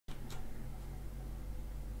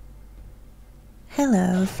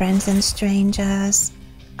Hello friends and strangers,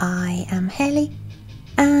 I am Heli,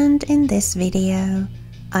 and in this video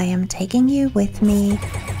I am taking you with me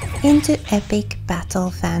into epic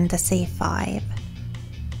battle fantasy 5.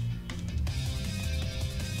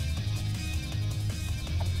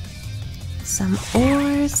 Some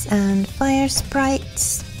ores and fire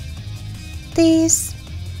sprites. These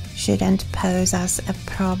shouldn't pose us a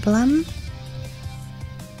problem.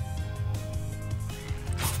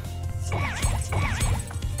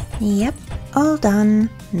 Yep, all done.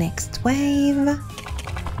 Next wave.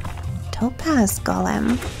 Topaz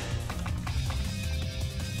Golem.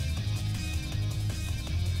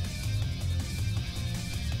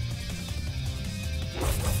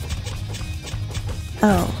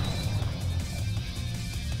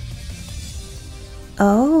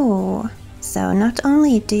 Oh, so not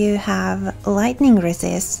only do you have lightning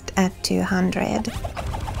resist at 200,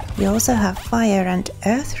 you also have fire and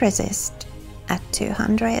earth resist at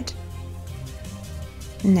 200.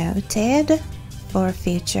 Noted for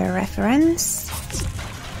future reference.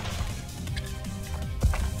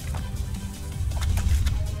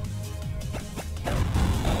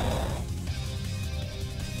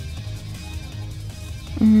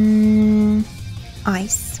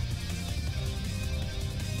 Ice.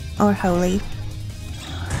 Or holy.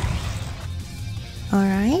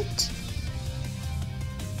 Alright.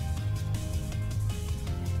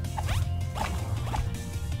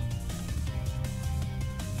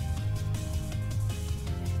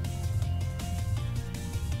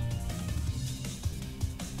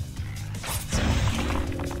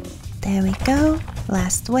 There we go,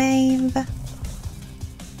 last wave.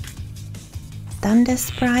 Thunder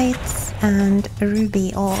sprites and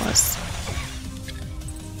ruby ores.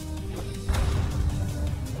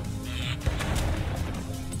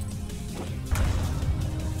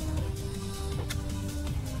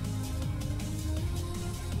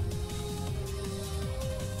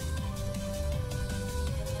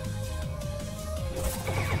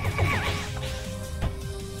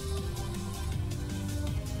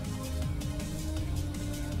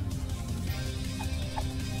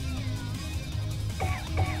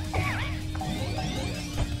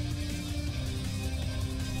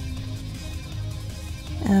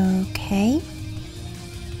 Okay,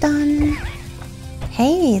 done.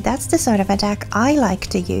 Hey, that's the sort of attack I like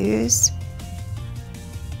to use.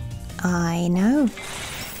 I know.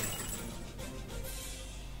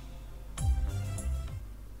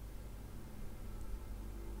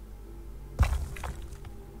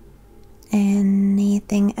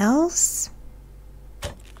 Anything else?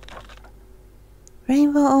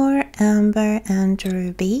 Rainbow ore, amber, and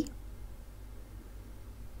ruby.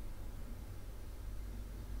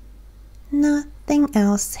 Nothing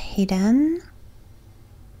else hidden.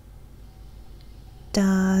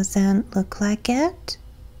 Doesn't look like it.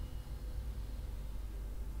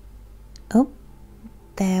 Oh,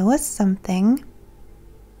 there was something.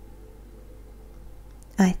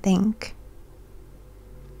 I think.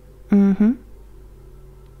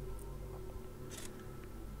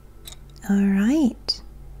 Alright.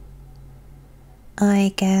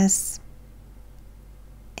 I guess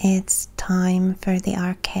it's time for the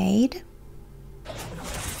arcade.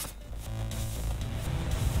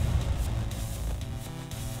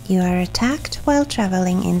 You are attacked while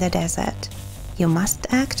traveling in the desert. You must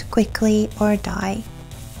act quickly or die.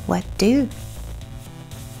 What do?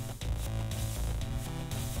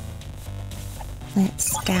 Let's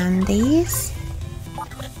scan these.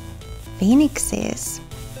 Phoenixes.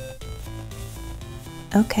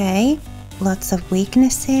 Okay, lots of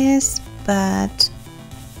weaknesses, but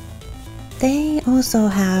they also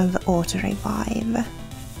have auto revive.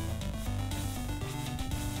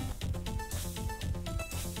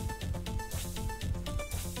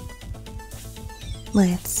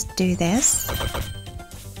 Let's do this.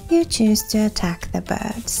 You choose to attack the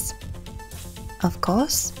birds. Of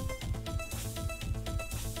course.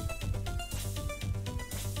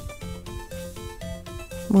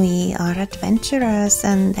 We are adventurers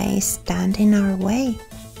and they stand in our way.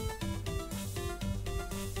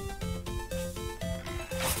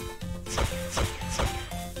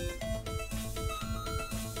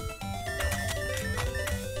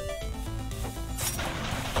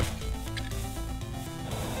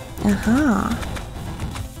 Aha.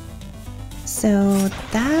 So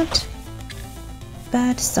that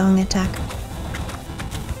bird song attack.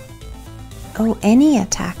 Oh, any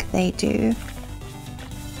attack they do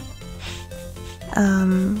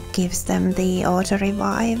gives them the auto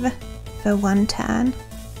revive for 1 turn.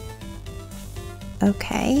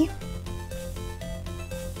 Okay.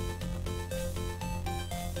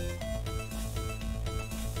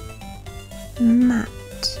 Matt.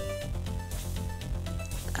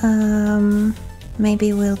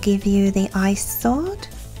 Maybe we'll give you the ice sword?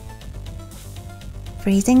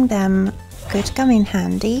 Freezing them could come in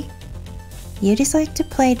handy. You decide to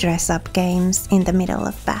play dress-up games in the middle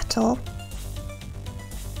of battle.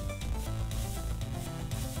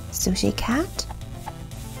 Sushi Cat?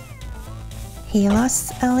 Heal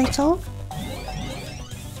us a little?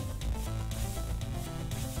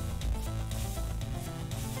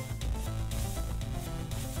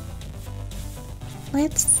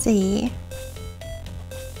 Let's see.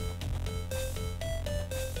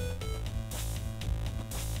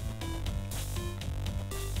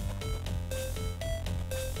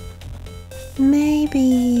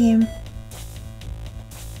 Maybe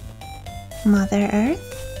Mother Earth?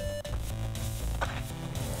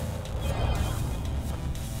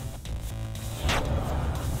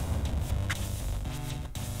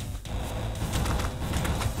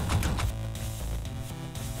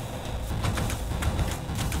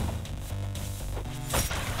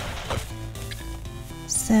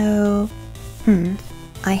 So,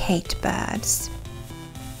 I hate birds.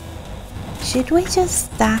 Should we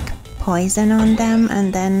just stack poison on them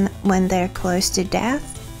and then when they're close to death,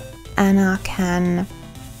 Anna can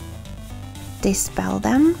dispel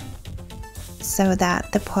them so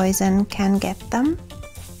that the poison can get them?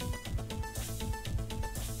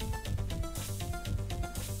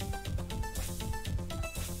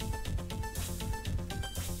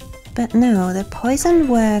 But no, the poison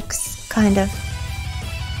works kind of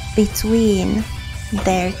between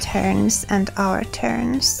their turns and our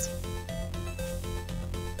turns.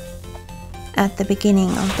 At the beginning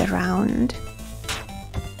of the round.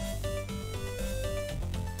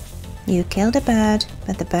 You killed a bird,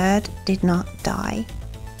 but the bird did not die.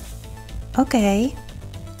 Okay,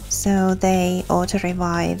 so they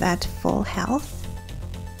auto-revive at full health.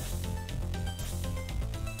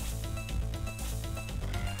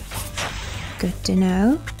 Good to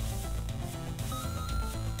know.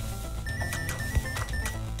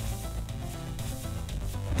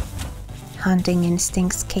 Hunting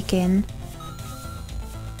instincts kick in.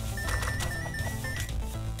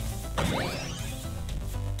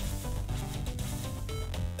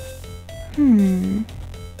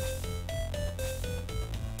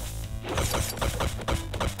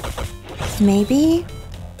 Maybe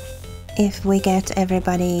if we get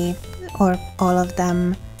everybody or all of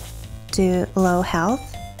them to low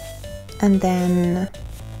health and then...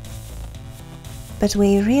 But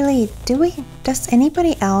we really... Does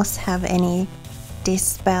anybody else have any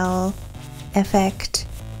dispel effect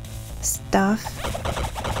stuff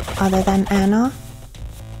other than Anna?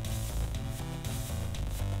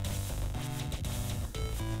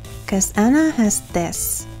 Because Anna has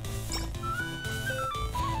this.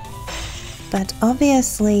 But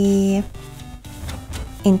obviously,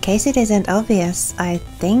 in case it isn't obvious, I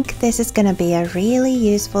think this is gonna be a really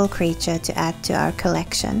useful creature to add to our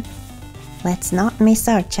collection. Let's not miss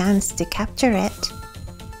our chance to capture it.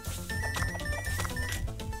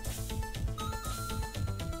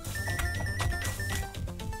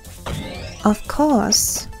 Of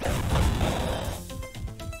course,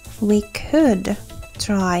 we could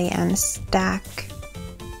try and stack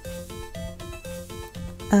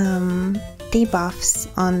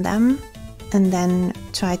debuffs on them and then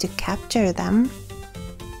try to capture them.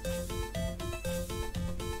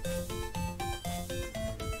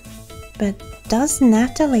 But does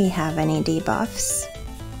Natalie have any debuffs?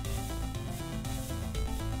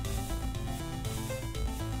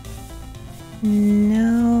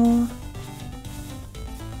 No.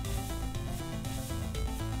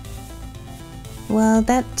 Well,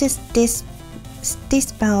 that just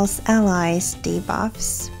dispels allies'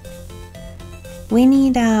 debuffs. We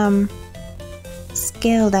need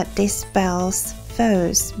skill that dispels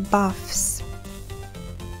foes' buffs.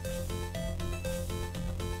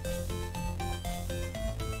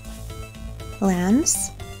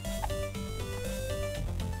 Lance?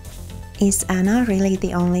 Is Anna really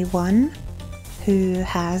the only one who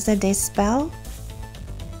has a dispel?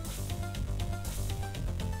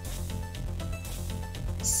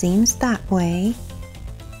 Seems that way.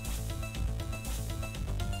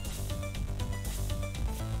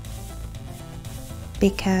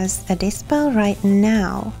 Because a dispel right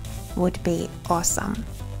now would be awesome.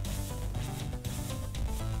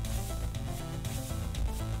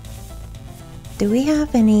 Do we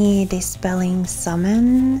have any dispelling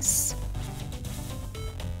summons?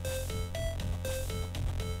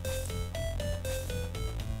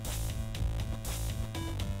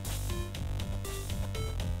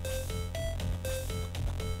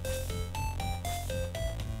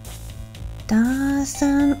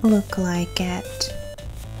 Doesn't look like it.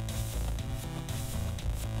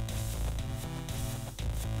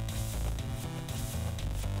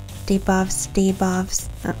 Debuffs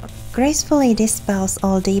gracefully dispels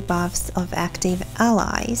all debuffs of active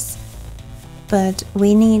allies, but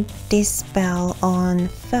we need dispel on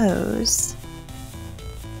foes.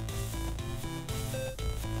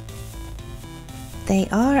 They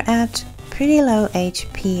are at pretty low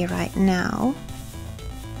HP right now,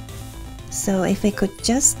 so if we could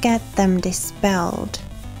just get them dispelled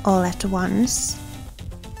all at once,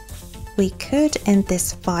 we could end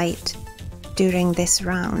this fight during this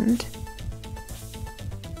round.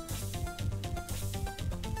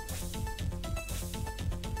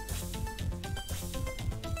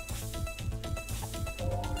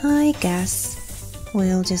 I guess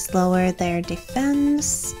we'll just lower their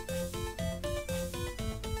defense.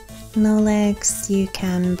 No legs, you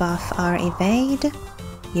can buff our evade.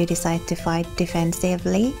 You decide to fight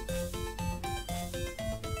defensively.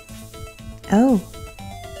 Oh,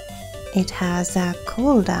 it has a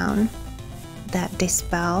cooldown, that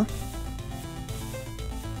dispel.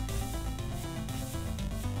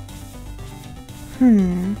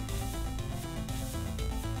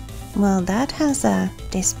 Well, that has a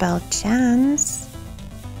dispel chance,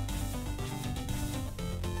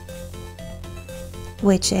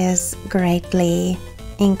 which is greatly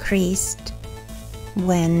increased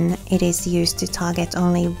when it is used to target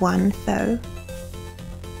only one foe.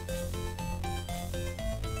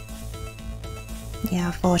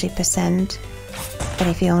 Yeah, 40%, but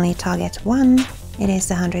if you only target one, it is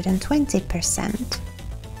 120%.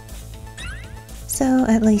 So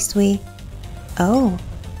at least we... Oh,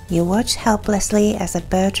 you watch helplessly as a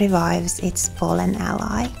bird revives its fallen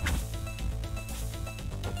ally.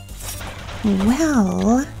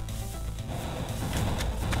 Well...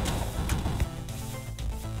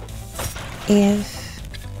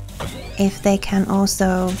 If they can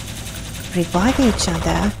also revive each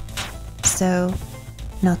other, so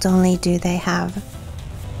not only do they have...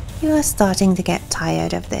 You are starting to get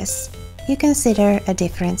tired of this. You consider a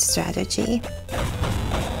different strategy.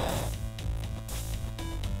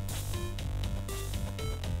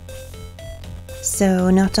 So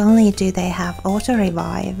not only do they have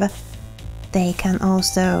auto-revive, they can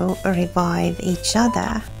also revive each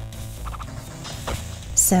other.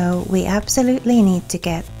 So we absolutely need to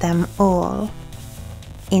get them all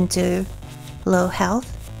into low health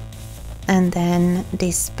and then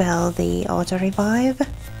dispel the auto-revive.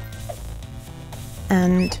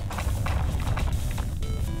 And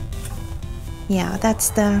yeah, that's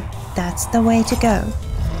the way to go.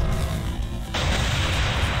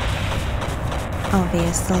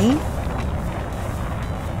 Obviously,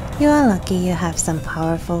 you are lucky you have some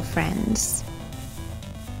powerful friends.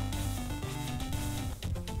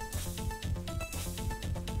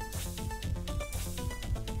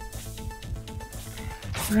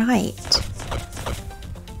 Right.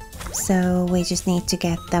 So we just need to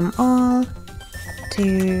get them all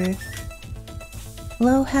to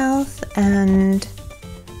low health and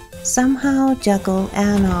somehow juggle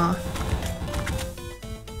Anna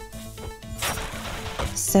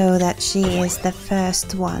so that she is the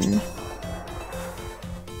first one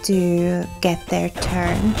to get their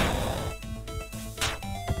turn.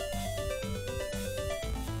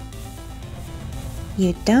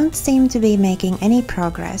 You don't seem to be making any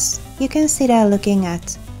progress. You consider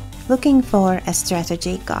looking for a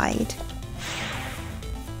strategy guide.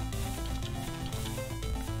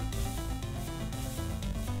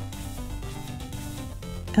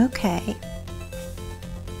 Okay.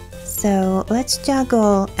 So let's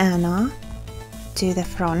juggle Anna to the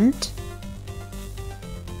front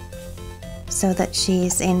so that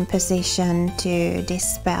she's in position to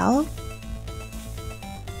dispel.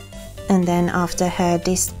 And then after her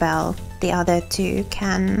dispel, the other two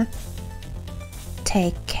can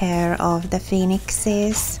take care of the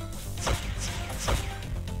phoenixes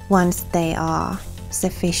once they are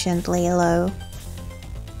sufficiently low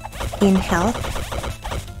in health.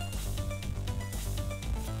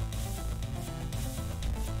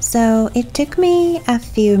 So it took me a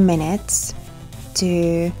few minutes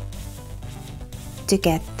to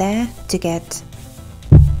get there, to get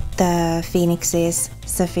the phoenixes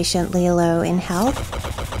sufficiently low in health.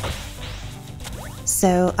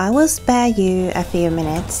 So I will spare you a few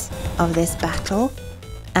minutes of this battle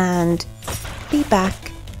and be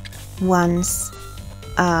back once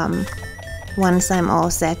I'm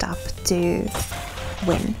all set up to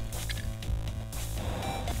win.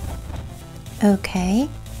 Okay,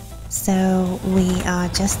 so we are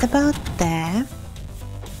just about there.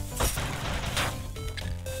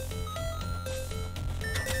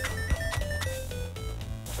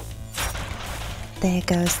 There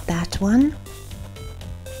goes that one.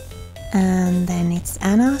 And then it's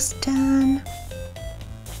Anna's turn.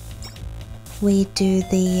 We do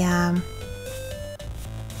the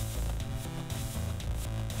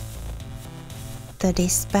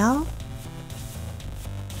dispel.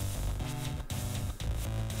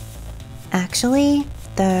 Actually,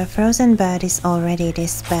 the frozen bird is already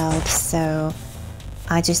dispelled, so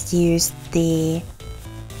I just used the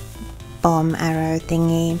bomb arrow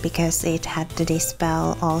thingy because it had the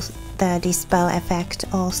dispel effect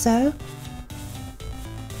also.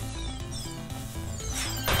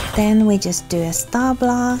 Then we just do a star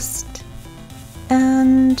blast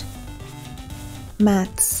and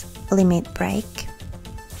Matt's limit break.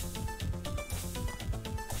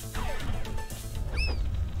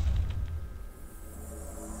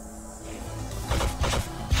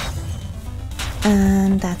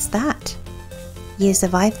 And that's that. You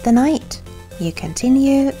survived the night. You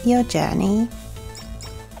continue your journey.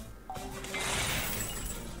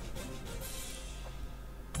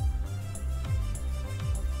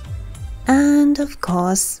 And of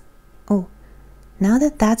course, oh, now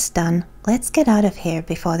that that's done, let's get out of here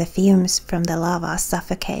before the fumes from the lava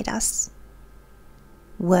suffocate us.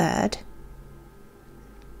 Word.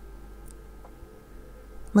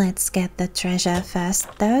 Let's get the treasure first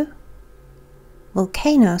though.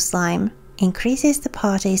 Volcano Slime increases the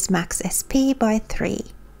party's max SP by 3.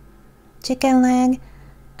 Chicken Leg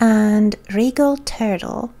and Regal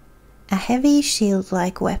Turtle, a heavy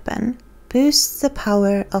shield-like weapon, boosts the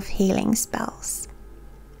power of healing spells.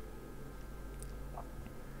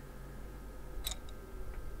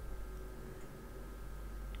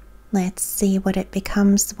 Let's see what it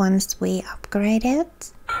becomes once we upgrade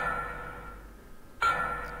it.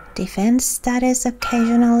 Defense status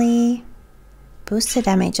occasionally. Boost the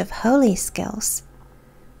damage of holy skills.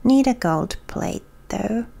 Need a gold plate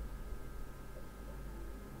though.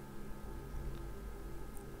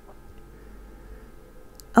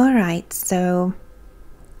 Alright, so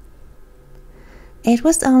it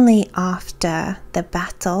was only after the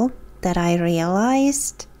battle that I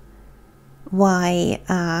realized why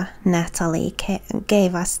Natalie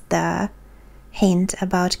gave us the hint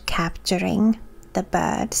about capturing the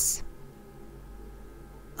birds.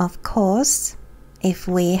 Of course, if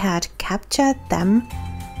we had captured them,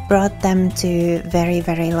 brought them to very,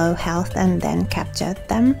 very low health and then captured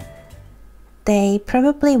them, they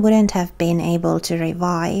probably wouldn't have been able to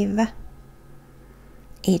revive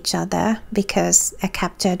each other because a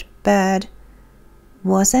captured bird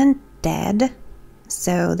wasn't dead,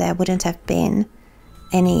 so there wouldn't have been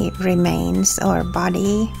any remains or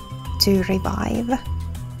body to revive.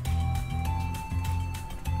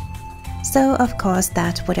 So of course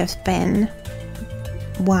that would have been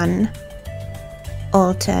one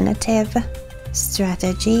alternative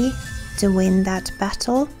strategy to win that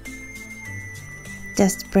battle.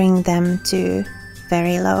 Just bring them to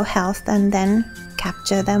very low health and then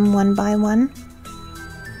capture them one by one.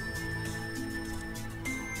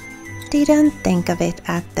 Didn't think of it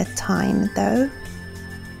at the time though.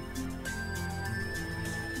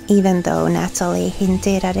 Even though Natalie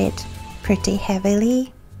hinted at it pretty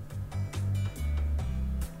heavily.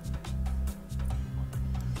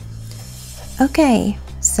 Okay,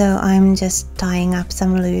 so I'm just tying up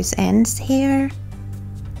some loose ends here,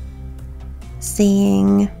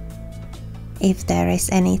 seeing if there is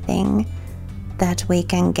anything that we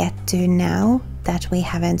can get to now that we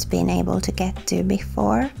haven't been able to get to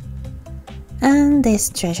before. And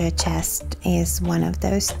this treasure chest is one of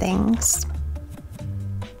those things.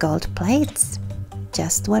 Gold plates,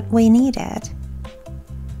 just what we needed.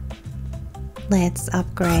 Let's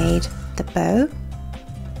upgrade the bow.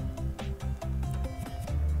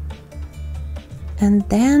 And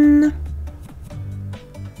then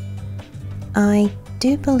I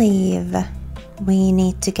do believe we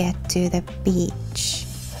need to get to the beach.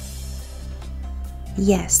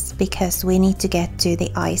 Yes, because we need to get to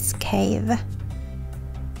the ice cave.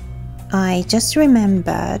 I just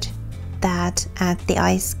remembered that at the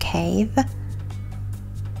ice cave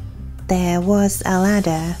there was a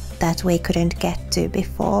ladder that we couldn't get to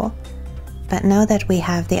before, but now that we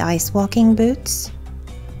have the ice walking boots,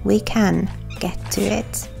 we can get to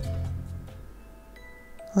it.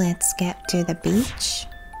 Let's get to the beach.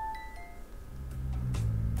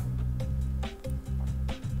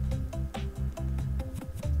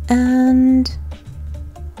 And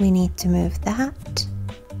we need to move that.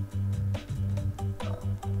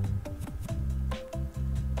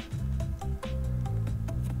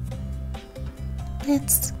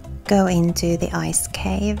 Let's go into the ice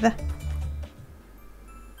cave.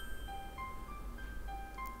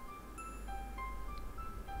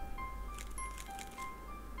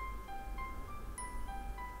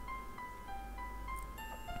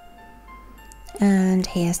 And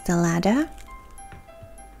here's the ladder.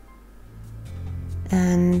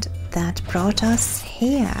 And that brought us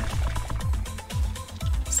here.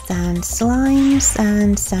 Sand slimes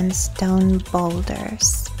and sandstone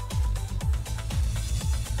boulders.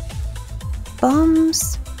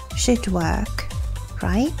 Bombs should work,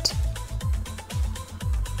 right?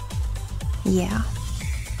 Yeah.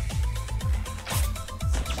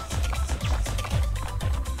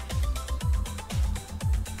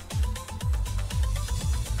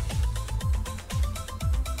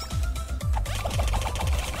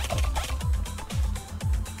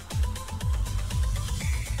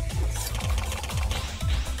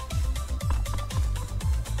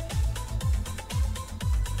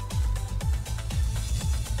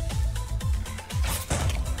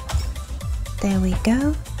 There we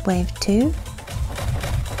go, wave 2.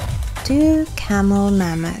 2 camel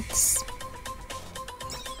mammoths.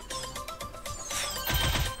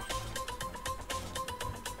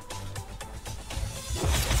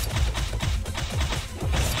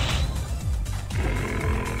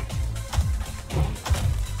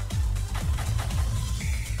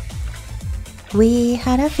 We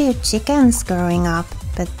had a few chickens growing up,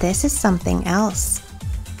 but this is something else.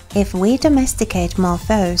 If we domesticate more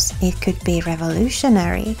foes, it could be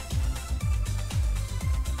revolutionary.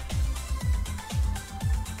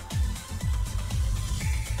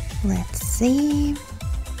 Let's see.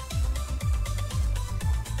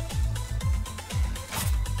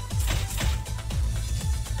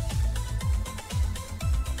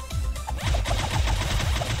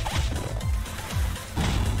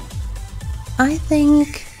 I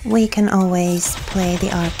think we can always play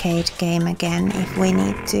the arcade game again if we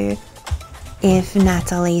need to. If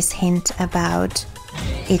Natalie's hint about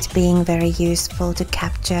it being very useful to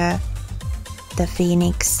capture the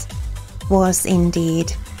phoenix was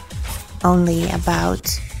indeed only about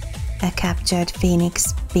a captured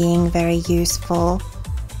phoenix being very useful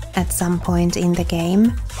at some point in the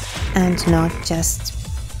game, and not just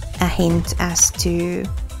a hint as to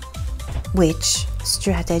which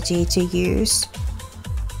strategy to use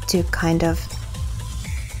to kind of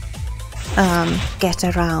get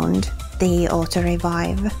around the auto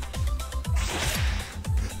revive.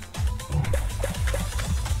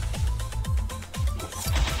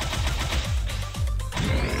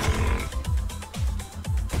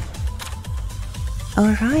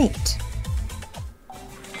 Alright,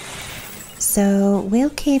 so we'll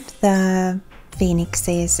keep the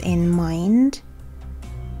phoenixes in mind.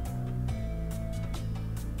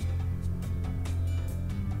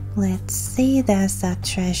 Let's see, there's a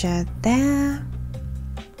treasure there.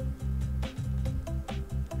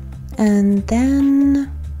 And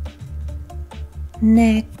then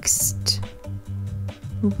next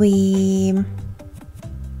we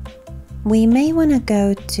may want to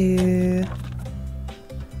go to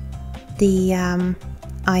the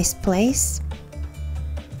ice place.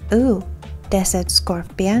 Ooh, desert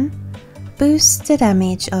scorpion. Boosts the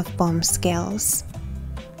damage of bomb skills.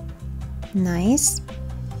 Nice.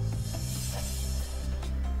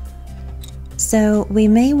 So we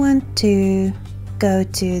may want to go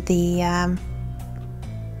to the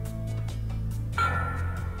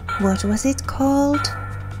what was it called?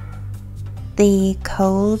 The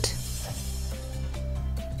cold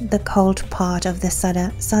part of the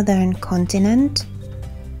southern continent,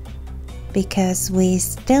 because we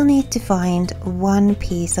still need to find one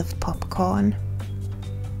piece of popcorn.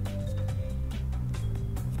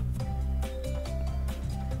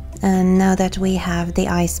 And now that we have the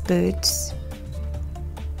ice boots,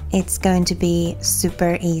 it's going to be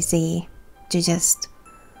super easy to just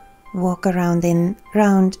walk around in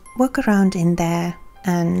there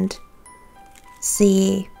and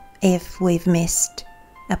see if we've missed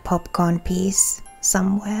a popcorn piece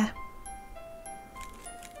somewhere.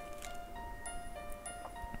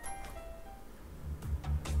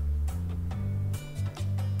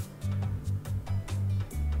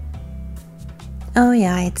 Oh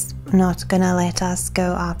yeah, it's not gonna let us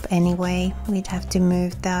go up anyway. We'd have to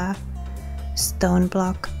move the stone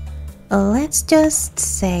block. Let's just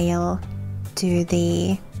sail to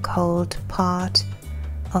the cold part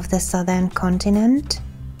of the southern continent.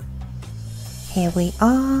 Here we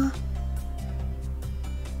are.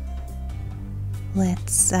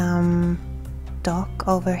 Let's dock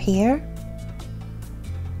over here.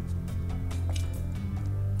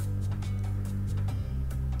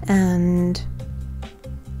 And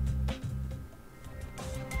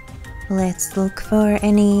let's look for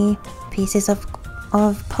any pieces of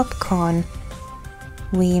popcorn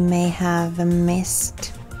we may have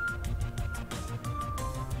missed.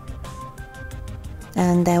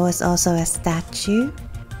 And there was also a statue.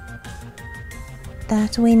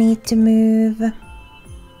 that we need to move.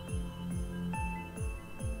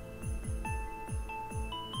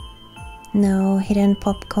 No hidden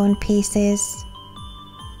popcorn pieces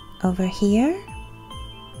over here?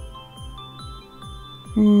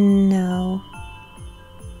 No.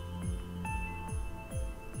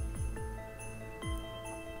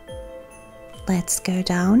 Let's go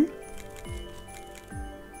down.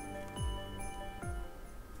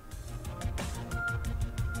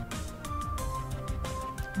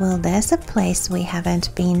 Well, there's a place we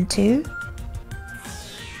haven't been to.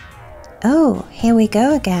 Oh, here we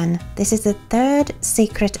go again. This is the third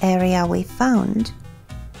secret area we found.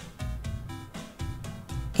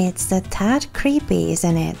 It's a tad creepy,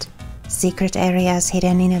 isn't it? Secret areas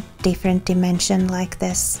hidden in a different dimension like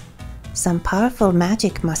this. Some powerful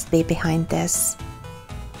magic must be behind this.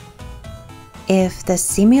 If the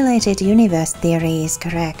simulated universe theory is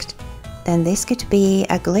correct, then this could be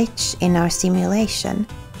a glitch in our simulation.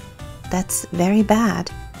 That's very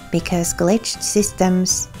bad, because glitched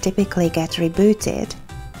systems typically get rebooted.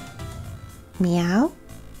 Meow?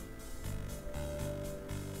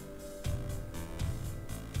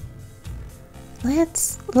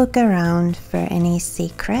 Let's look around for any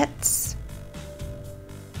secrets.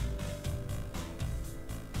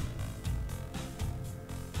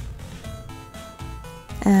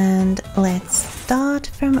 And let's start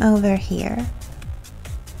from over here.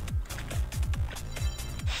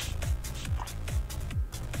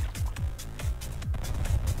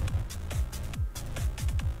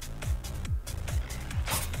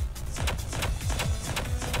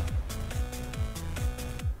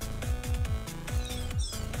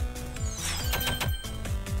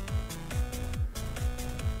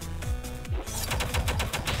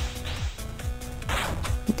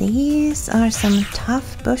 These are some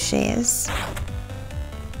tough bushes.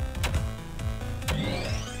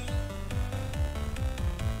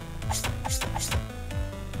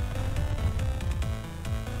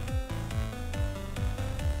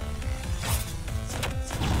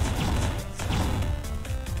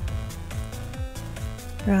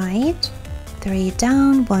 Right, 3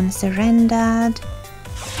 down, 1 surrendered.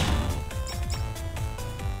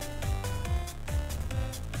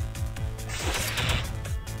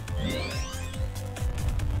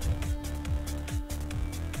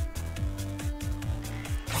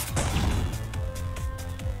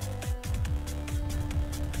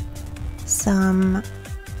 Some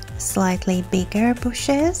slightly bigger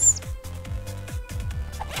bushes.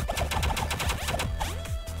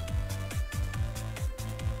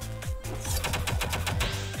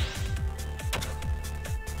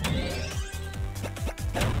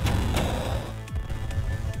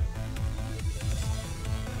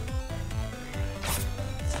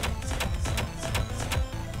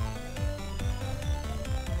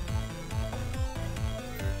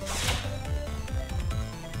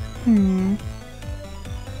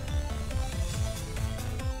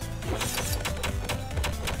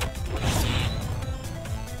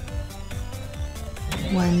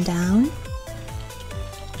 One down.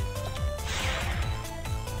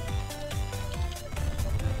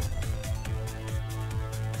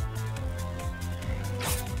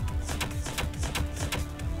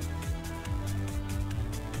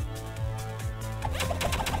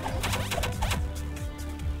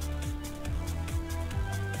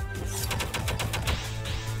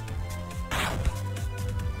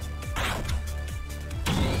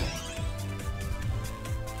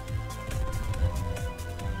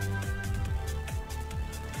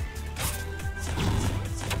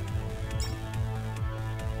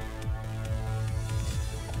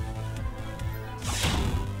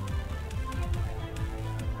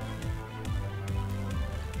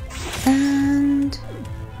 And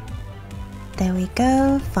there we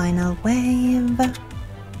go, final wave.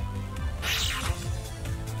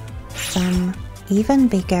 Some even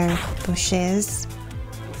bigger bushes.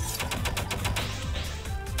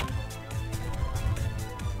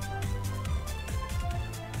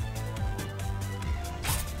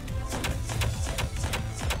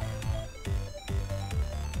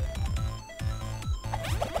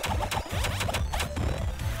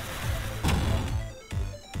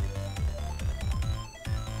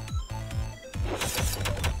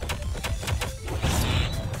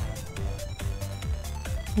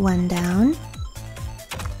 One down.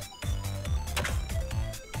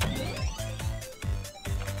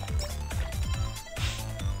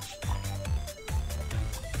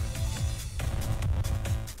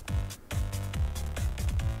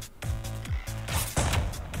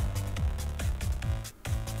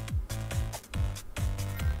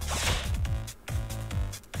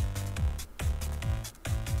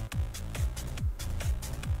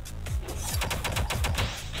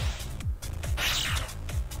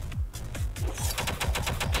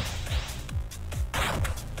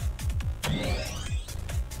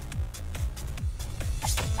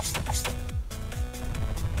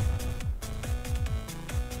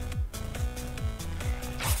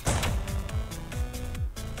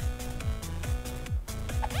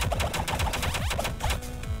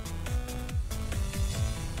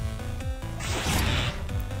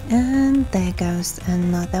 There goes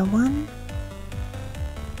another one.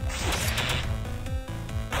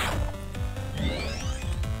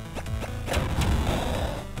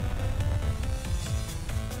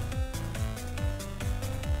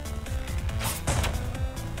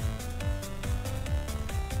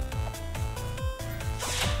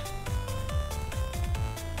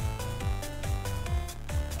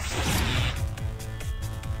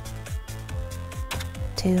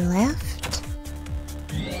 Two left.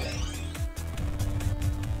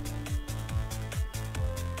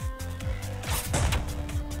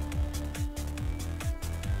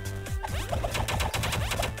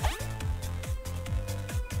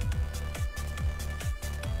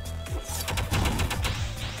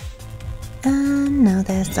 And now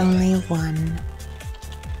there's only one.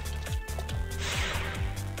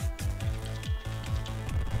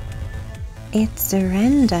 It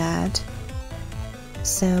surrendered.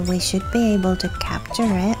 So we should be able to capture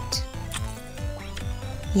it.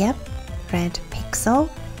 Yep, red pixel.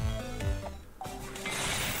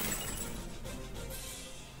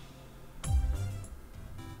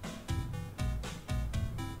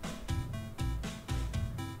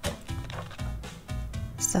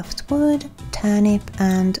 Softwood, turnip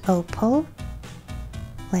and opal.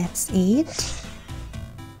 Let's eat.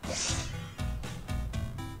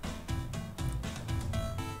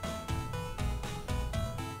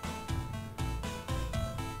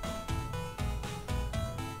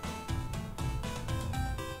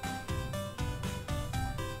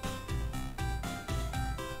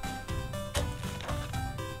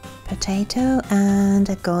 Potato and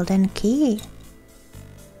a golden key.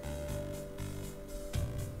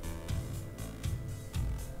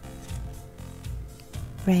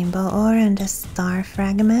 Rainbow ore and a star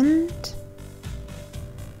fragment.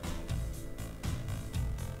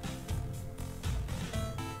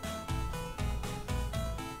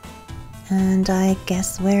 And I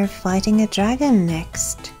guess we're fighting a dragon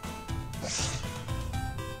next.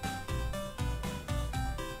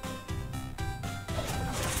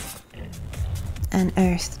 An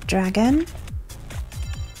earth dragon.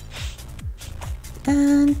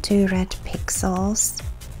 And two red pixels.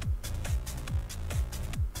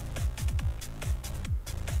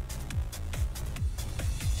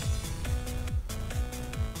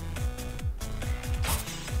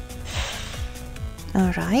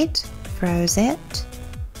 Alright, froze it.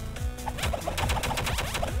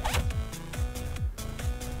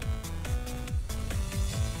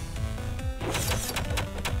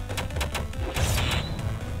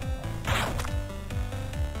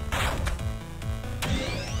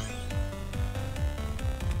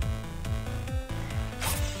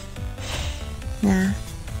 Nah,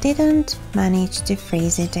 didn't manage to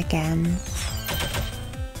freeze it again.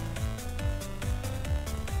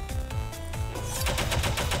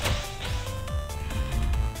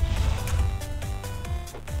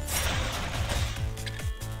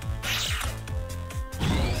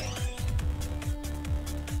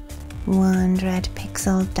 One red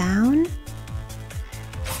pixel down.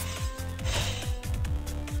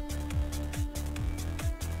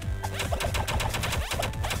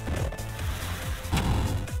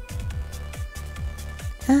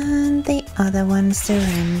 And the other one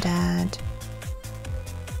surrendered.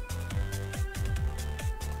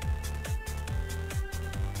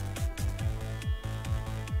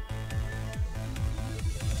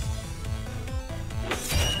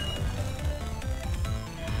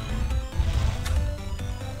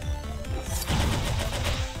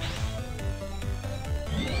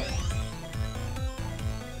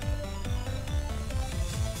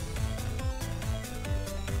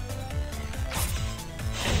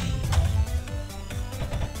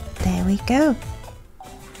 There we go.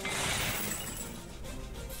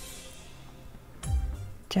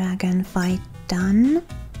 Dragon fight done.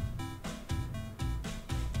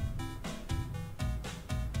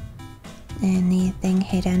 Anything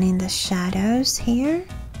hidden in the shadows here?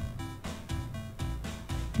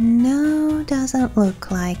 No, doesn't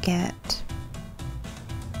look like it.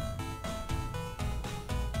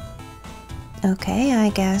 Okay, I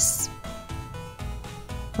guess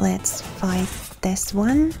let's fight this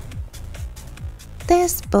one.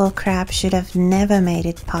 This bullcrap should have never made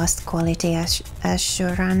it past quality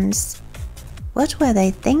assurance. What were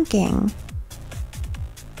they thinking?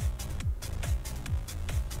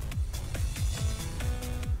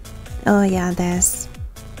 Oh yeah, there's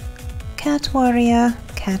Cat Warrior,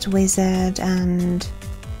 Cat Wizard and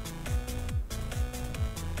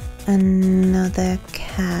another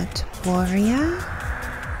Cat Warrior.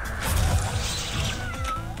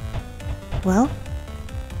 Well,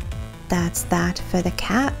 that's that for the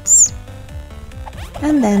cats.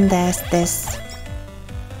 And then there's this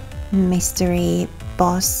mystery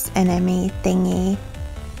boss enemy thingy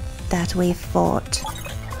that we fought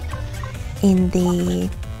in the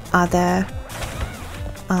other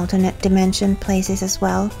alternate dimension places as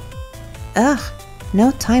well. Ugh,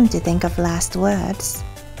 no time to think of last words.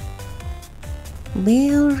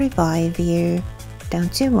 We'll revive you,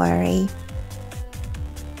 don't you worry.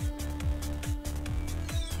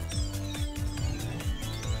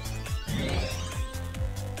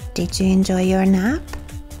 Did you enjoy your nap?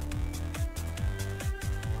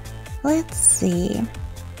 Let's see.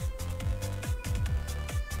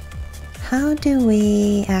 How do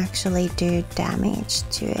we actually do damage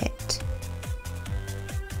to it?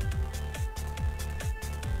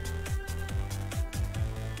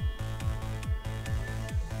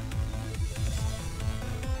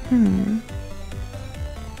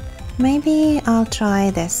 Maybe I'll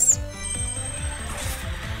try this.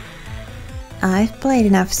 I've played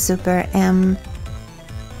enough Super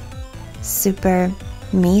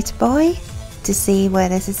Meat Boy to see where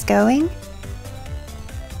this is going.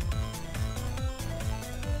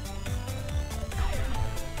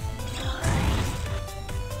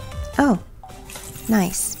 Oh,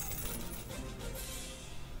 nice.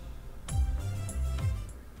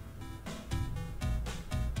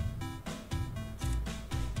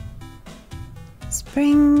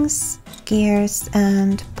 Springs, gears,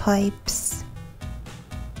 and pipes.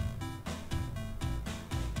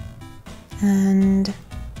 And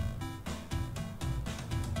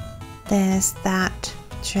there's that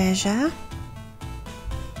treasure.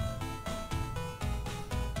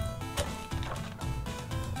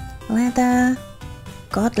 Leather,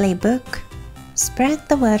 godly book, spread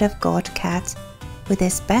the word of Godcat with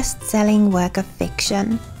his best-selling work of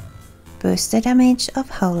fiction, boost the damage of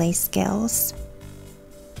holy skills,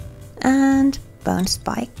 and bone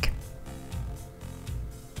spike.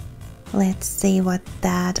 Let's see what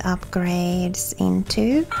that upgrades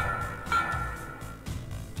into.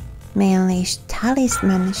 Mainly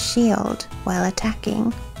talisman shield while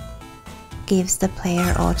attacking, gives the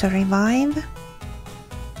player auto revive.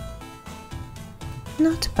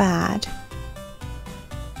 Not bad.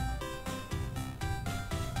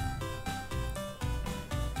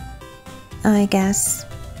 I guess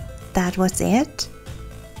that was it.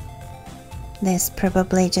 This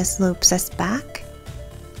probably just loops us back.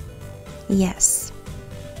 Yes.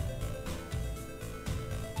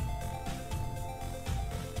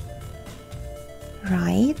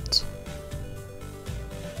 Right.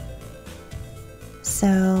 So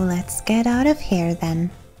let's get out of here then.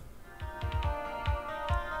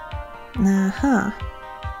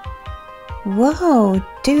 Whoa,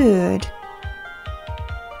 dude!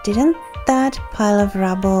 Didn't that pile of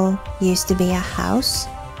rubble used to be a house?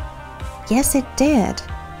 Yes, it did.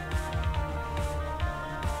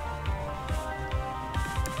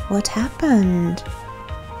 What happened?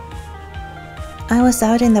 I was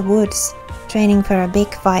out in the woods training for a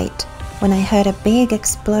big fight when I heard a big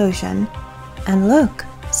explosion. And look,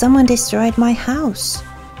 someone destroyed my house.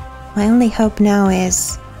 My only hope now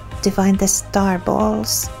is to find the star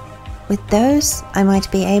balls. With those, I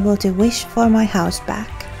might be able to wish for my house back.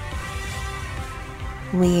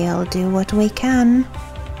 We'll do what we can.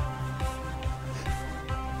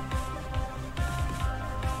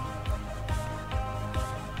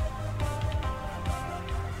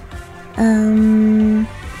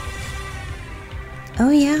 Oh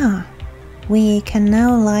yeah, we can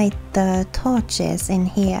now light the torches in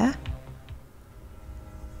here.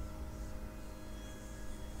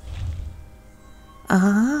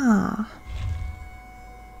 Ah,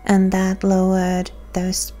 and that lowered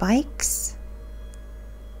those spikes?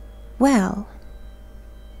 Well,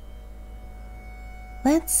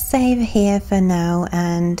 let's save here for now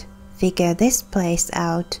and figure this place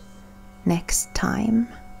out next time.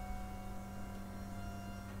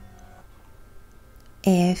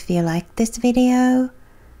 If you liked this video,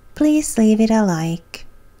 please leave it a like,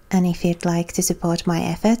 and if you'd like to support my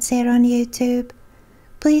efforts here on YouTube,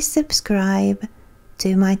 please subscribe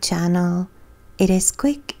to my channel. It is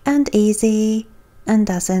quick and easy and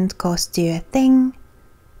doesn't cost you a thing,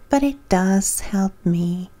 but it does help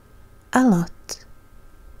me a lot.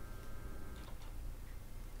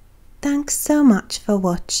 Thanks so much for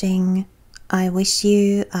watching. I wish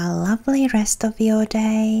you a lovely rest of your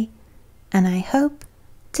day, and I hope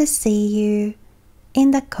to see you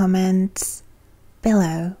in the comments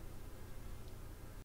below.